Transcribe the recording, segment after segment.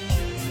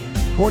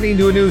According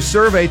to a new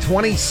survey,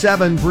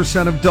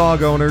 27% of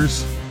dog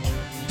owners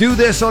do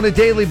this on a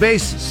daily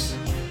basis.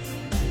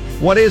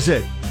 What is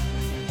it?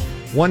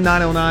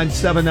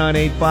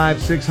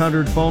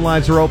 1-909-798-5600. Phone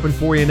lines are open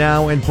for you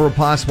now. And for a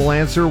possible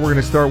answer, we're going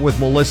to start with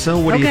Melissa.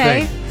 What do you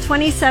think?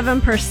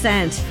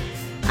 27%.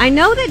 I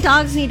know that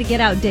dogs need to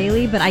get out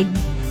daily, but I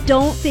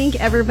don't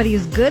think everybody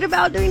is good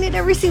about doing it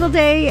every single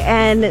day,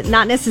 and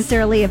not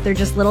necessarily if they're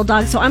just little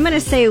dogs. So I'm going to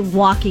say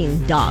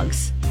walking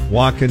dogs.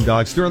 Walking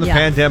dogs. During the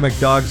pandemic,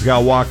 dogs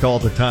got walked all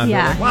the time.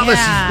 Yeah. Like, wow, this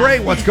is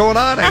great. What's going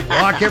on? I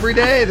walk every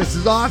day. This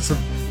is awesome.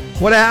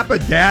 What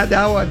happened, Dad?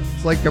 Now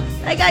it's like a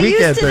I got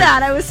weekend used to thing.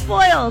 that. I was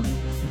spoiled.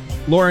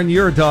 Lauren,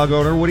 you're a dog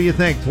owner. What do you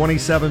think?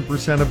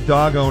 27% of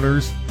dog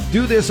owners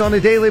do this on a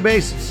daily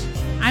basis.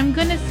 I'm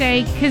going to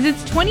say, because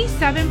it's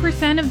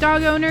 27% of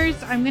dog owners,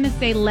 I'm going to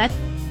say let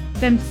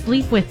them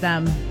sleep with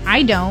them.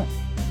 I don't.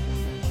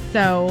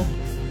 So.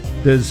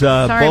 Does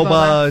Sorry,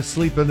 Boba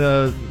sleep in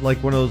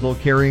like one of those little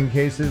carrying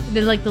cases?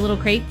 They're like the little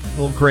crates?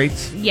 Little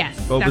crates? Yes.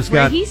 Boba's that's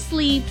where got he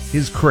sleeps.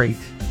 his crate.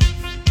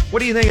 What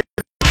do you think?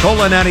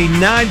 Cola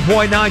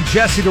 99.9,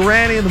 Jesse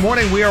Durante in the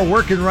morning. We are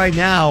working right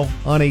now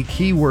on a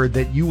keyword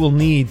that you will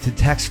need to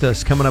text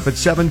us coming up at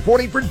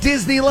 7:40 for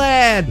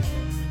Disneyland.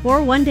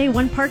 Or one day,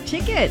 one park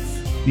tickets.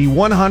 The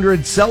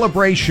 100th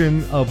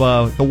celebration of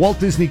the Walt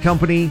Disney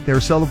Company. They're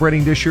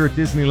celebrating this year at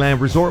Disneyland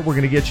Resort. We're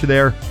going to get you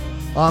there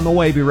on the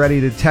way. Be ready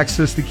to text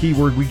us the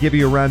keyword we give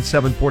you around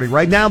 7:40.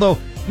 Right now, though,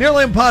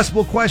 nearly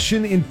impossible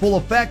question in full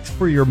effect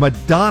for your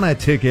Madonna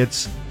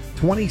tickets.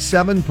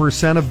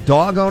 27% of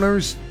dog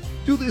owners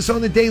do this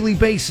on a daily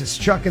basis.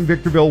 Chuck in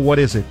Victorville, what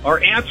is it?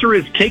 Our answer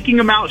is taking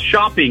them out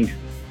shopping.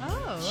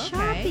 Oh, okay.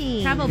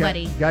 Shopping. Travel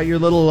buddy. Got your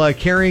little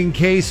carrying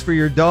case for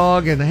your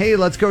dog, and hey,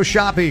 let's go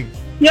shopping.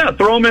 Yeah,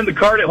 throw them in the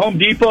cart at Home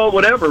Depot,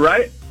 whatever,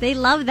 right? They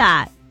love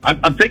that.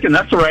 I'm thinking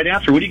that's the right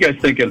answer. What are you guys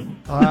thinking?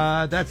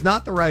 That's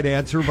not the right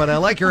answer, but I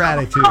like your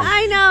attitude.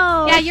 I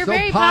know. Yeah, you're so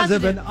very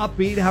positive positive. and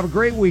upbeat. Have a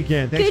great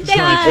weekend. Thanks Good for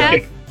joining us. job.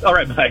 Okay. All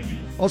right, bye.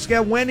 Also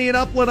got Wendy and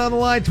Upland on the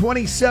line.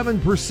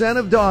 27%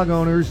 of dog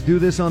owners do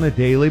this on a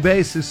daily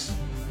basis.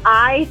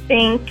 I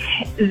think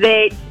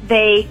that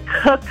they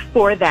cook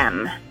for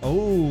them.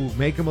 Oh,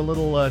 make them a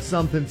little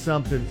something,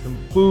 some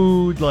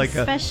food like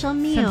a. Special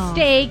meal. Some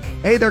steak,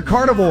 Hey, they're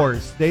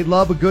carnivores. They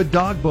love a good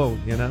dog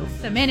bone, you know?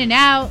 some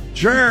In-N-Out.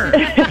 Sure.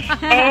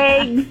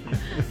 Eggs.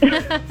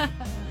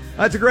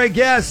 That's a great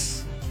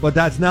guess, but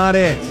that's not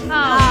it.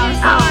 Oh,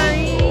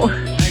 sorry.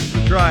 Thanks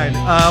for trying.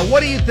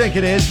 What do you think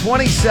it is?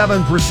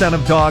 27%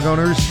 of dog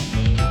owners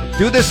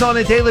do this on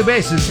a daily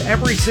basis.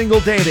 Every single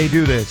day they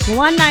do this.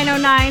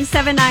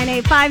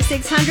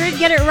 1-909-798-5600.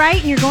 Get it right,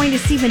 and you're going to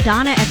see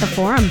Madonna at the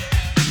Forum.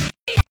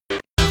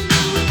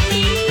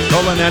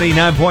 Cola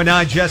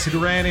 99.9, Jesse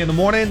Durante in the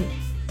morning.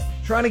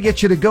 Trying to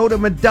get you to go to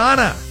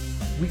Madonna.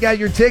 We got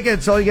your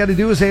tickets. All you got to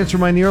do is answer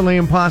my nearly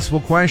impossible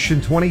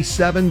question.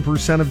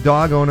 27% of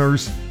dog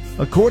owners,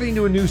 according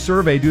to a new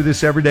survey, do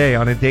this every day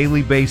on a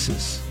daily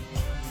basis.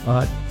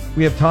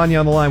 We have Tanya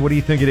on the line. What do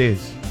you think it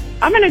is?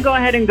 I'm going to go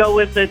ahead and go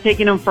with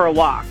taking them for a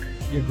walk.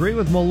 You agree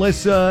with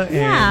Melissa? And,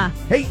 Yeah.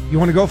 Hey, you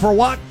want to go for a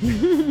walk?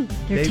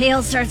 Your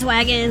tail starts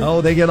wagging.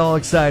 Oh, they get all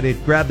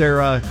excited. Grab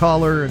their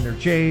collar and their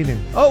chain. And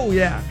oh,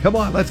 yeah. Come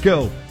on, let's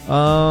go.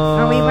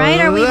 Are we right?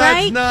 Are we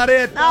that's right? not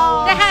it.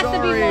 Oh, That has to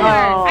be sorry. more.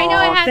 I know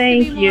it has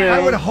thank to be you. more. I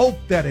would hope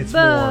that it's Boo.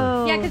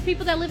 more. Yeah, because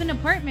people that live in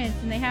apartments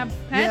and they have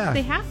pets, Yeah.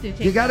 they have to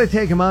take You got to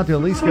take them out to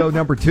at least go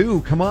number 2.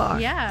 Come on.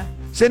 Yeah.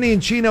 Cindy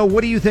and Chino,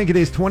 what do you think it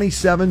is?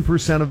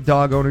 27% of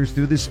dog owners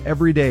do this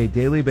every day,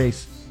 daily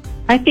basis.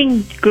 I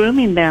think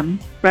grooming them,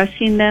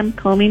 brushing them,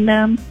 combing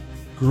them.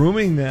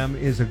 Grooming them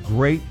is a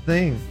great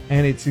thing,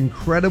 and it's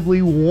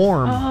incredibly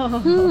warm.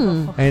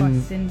 Oh,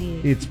 And Cindy.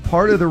 it's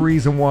part of the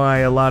reason why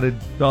a lot of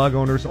dog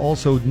owners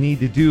also need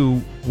to do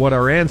what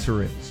our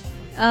answer is.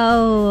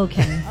 Oh,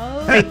 okay.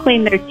 They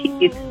clean their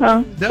teeth.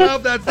 Huh?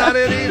 Nope, that's not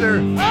it either.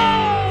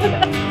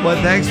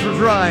 But thanks for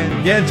trying.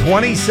 Again,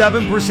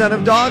 27%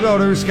 of dog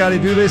owners got to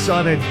do this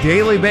on a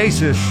daily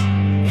basis.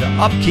 The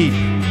upkeep.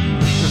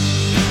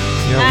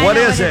 What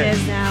is it? it? It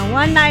is now.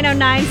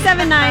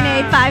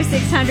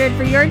 1-909-798-5600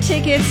 for your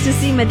tickets to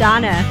see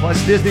Madonna. Plus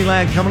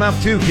Disneyland coming up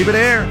too. Keep it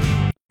there.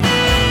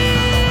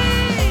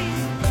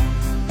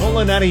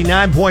 Cola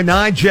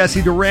 99.9,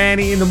 Jesse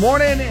Durante in the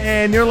morning.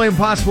 And nearly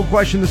impossible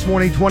question this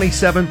morning.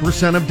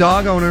 27% of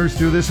dog owners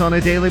do this on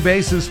a daily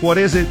basis. What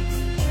is it?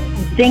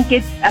 Think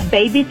it's a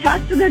baby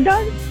talk to their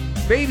dog?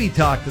 Baby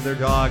talk to their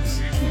dogs.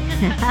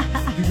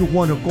 Do you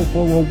want to go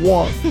for a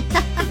walk?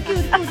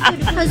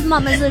 How's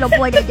Mama's little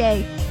boy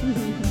today?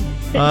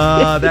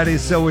 That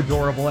is so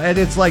adorable. And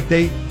it's like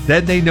they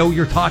know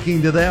you're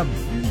talking to them.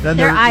 Then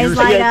Their eyes ears-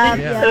 light up.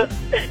 Yeah.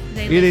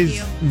 They It lick is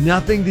you.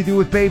 nothing to do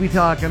with baby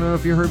talk. I don't know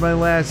if you heard my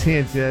last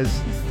hint. It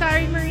has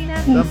Sorry,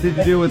 Marina. something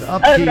to do with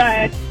upkeep.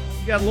 Okay.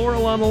 You got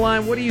Laurel on the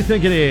line. What do you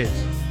think it is?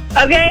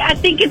 Okay, I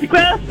think it's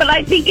gross, but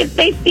I think it's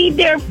they feed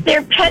their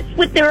pets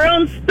with their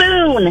own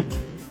spoon.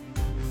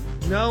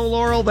 No,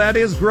 Laurel, that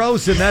is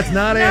gross, and that's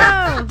not it.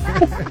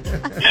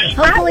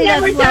 Hopefully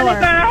I've never that's done it, lower.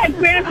 but I had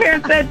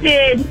grandparents that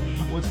did.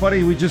 It's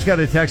funny, we just got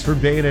a text from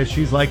Dana.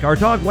 She's like, our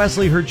dog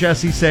Wesley heard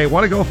Jesse say,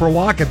 want to go for a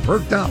walk and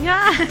perked up.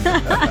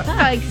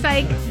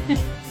 Psych.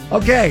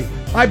 Okay,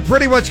 I'm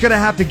pretty much going to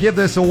have to give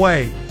this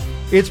away.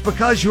 It's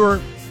because your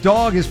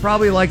dog is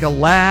probably like a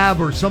lab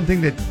or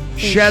something that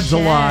sheds a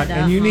lot,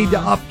 and you need to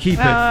upkeep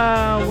it.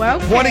 Oh, well.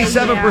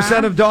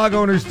 27% of dog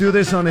owners do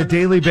this on a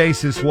daily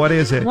basis. What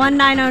is it?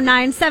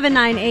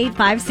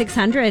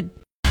 1-909-798-5600.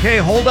 Okay,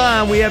 hold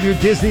on. We have your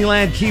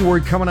Disneyland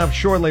keyword coming up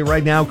shortly.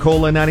 Right now,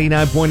 Cola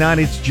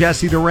 99.9. It's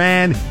Jesse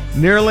Duran.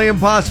 Nearly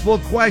impossible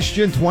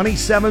question.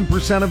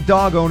 27% of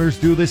dog owners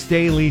do this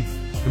daily.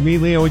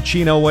 Emilio and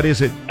Chino, what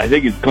is it? I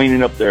think it's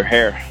cleaning up their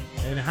hair,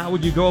 And how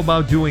would you go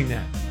about doing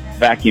that?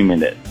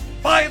 vacuuming it.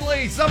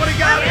 Finally, somebody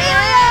got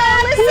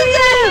it.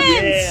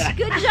 Listen,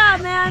 good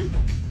job, man.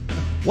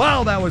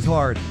 Wow, that was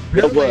hard.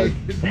 It was.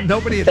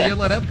 Nobody at the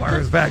Inland Empire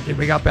is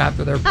vacuuming up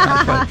after their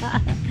pet, but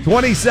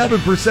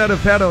 27%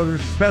 of pet owners,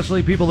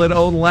 especially people that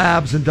own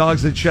labs and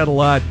dogs that shed a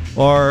lot,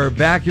 are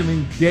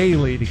vacuuming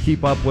daily to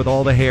keep up with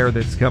all the hair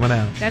that's coming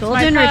out. That's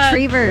Golden my pup.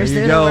 retrievers.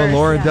 There you they're go. the worst,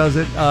 Lauren yeah. does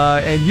it.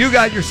 And you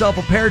got yourself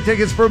a pair of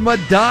tickets for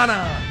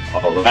Madonna.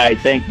 All right,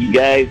 thank you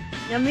guys.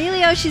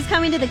 Emilio, she's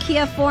coming to the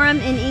Kia Forum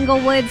in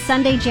Inglewood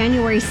Sunday,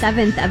 January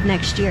 7th of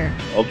next year.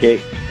 Okay,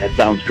 that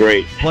sounds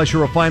great. Plus,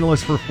 you're a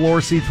finalist for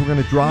floor seats. We're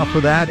going to draw for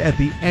that at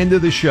the end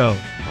of the show.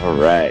 All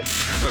right.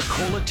 The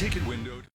Cola ticket window.